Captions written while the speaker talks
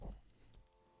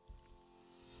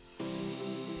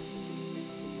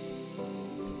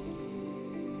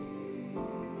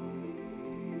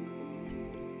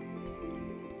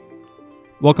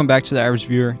Welcome back to The Average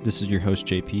Viewer. This is your host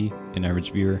JP, an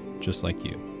average viewer just like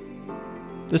you.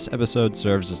 This episode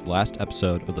serves as the last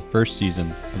episode of the first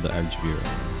season of The Average Viewer.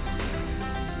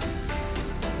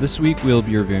 This week we'll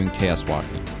be reviewing Chaos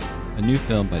Walking, a new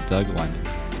film by Doug Liman.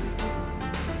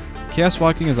 Chaos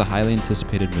Walking is a highly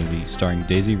anticipated movie starring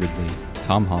Daisy Ridley,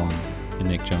 Tom Holland, and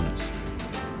Nick Jonas.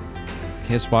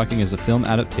 Chaos Walking is a film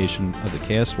adaptation of the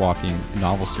Chaos Walking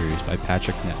novel series by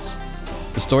Patrick Ness.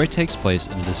 The story takes place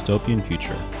in a dystopian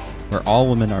future where all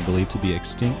women are believed to be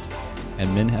extinct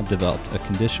and men have developed a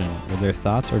condition where their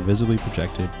thoughts are visibly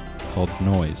projected called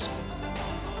noise.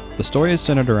 The story is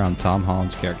centered around Tom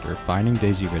Holland's character finding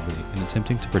Daisy Ridley and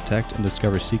attempting to protect and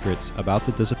discover secrets about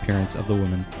the disappearance of the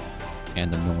women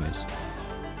and the noise.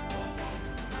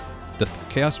 The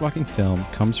Chaos Walking film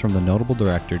comes from the notable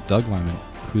director Doug Liman,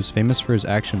 who is famous for his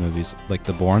action movies like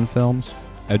the Bourne films,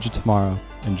 Edge of Tomorrow,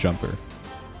 and Jumper.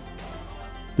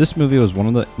 This movie was one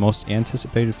of the most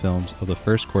anticipated films of the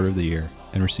first quarter of the year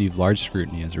and received large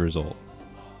scrutiny as a result.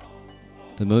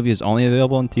 The movie is only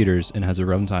available in theaters and has a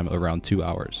runtime of around 2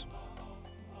 hours.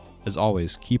 As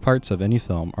always, key parts of any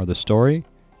film are the story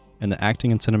and the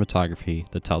acting and cinematography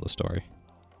that tell the story.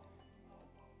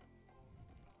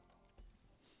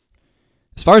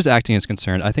 As far as acting is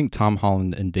concerned, I think Tom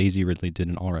Holland and Daisy Ridley did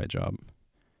an alright job.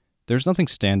 There's nothing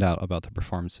standout about the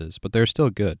performances, but they're still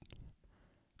good.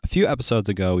 A few episodes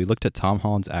ago, we looked at Tom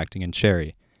Holland's acting in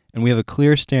Cherry, and we have a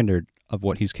clear standard of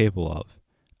what he's capable of.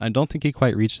 I don't think he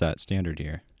quite reached that standard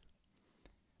here.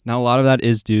 Now, a lot of that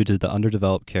is due to the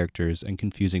underdeveloped characters and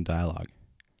confusing dialogue.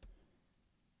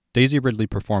 Daisy Ridley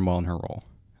performed well in her role.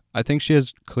 I think she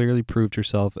has clearly proved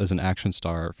herself as an action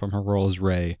star from her role as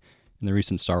Rey in the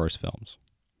recent Star Wars films.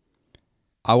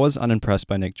 I was unimpressed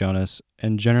by Nick Jonas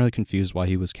and generally confused why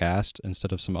he was cast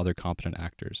instead of some other competent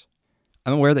actors.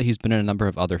 I'm aware that he's been in a number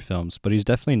of other films, but he's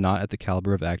definitely not at the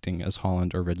caliber of acting as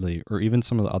Holland or Ridley, or even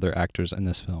some of the other actors in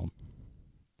this film.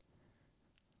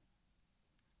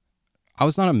 I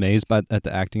was not amazed at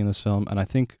the acting in this film, and I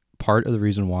think part of the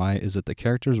reason why is that the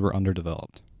characters were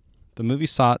underdeveloped. The movie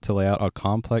sought to lay out a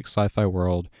complex sci-fi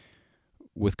world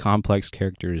with complex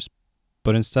characters,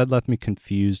 but instead left me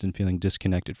confused and feeling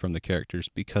disconnected from the characters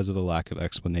because of the lack of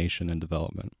explanation and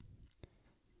development.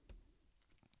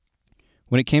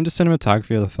 When it came to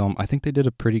cinematography of the film, I think they did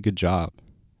a pretty good job.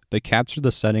 They captured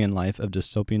the setting and life of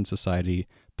dystopian society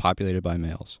populated by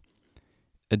males.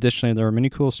 Additionally, there were many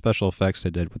cool special effects they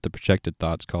did with the projected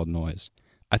thoughts called noise.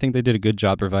 I think they did a good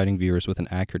job providing viewers with an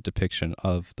accurate depiction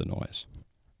of the noise.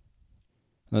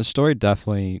 Now, the story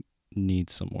definitely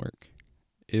needs some work.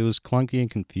 It was clunky and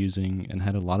confusing and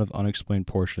had a lot of unexplained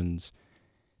portions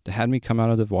that had me come out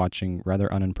of the watching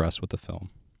rather unimpressed with the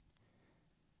film.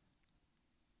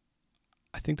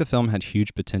 I think the film had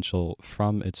huge potential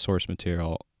from its source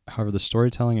material. However, the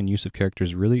storytelling and use of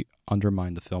characters really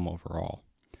undermined the film overall.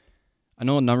 I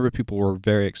know a number of people were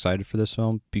very excited for this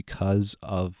film because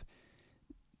of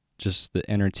just the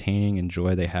entertaining and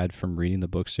joy they had from reading the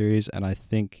book series, and I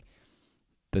think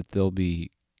that they'll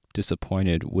be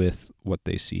disappointed with what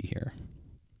they see here.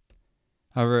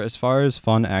 However, as far as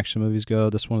fun action movies go,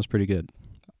 this one was pretty good.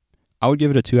 I would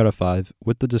give it a 2 out of 5,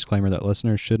 with the disclaimer that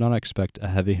listeners should not expect a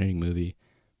heavy-hitting movie,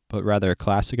 but rather a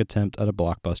classic attempt at a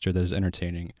blockbuster that is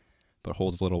entertaining, but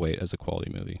holds little weight as a quality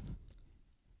movie.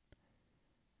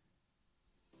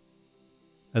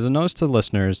 As a notice to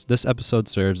listeners, this episode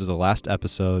serves as the last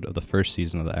episode of the first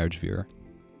season of The Average Viewer.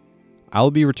 I will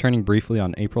be returning briefly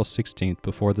on April 16th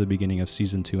before the beginning of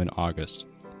Season 2 in August,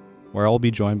 where I will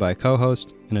be joined by a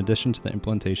co-host in addition to the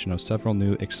implementation of several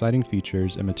new exciting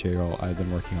features and material I have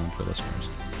been working on for listeners.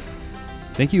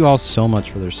 Thank you all so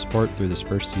much for their support through this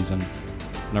first season,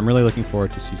 and I'm really looking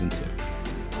forward to Season 2.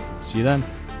 See you then!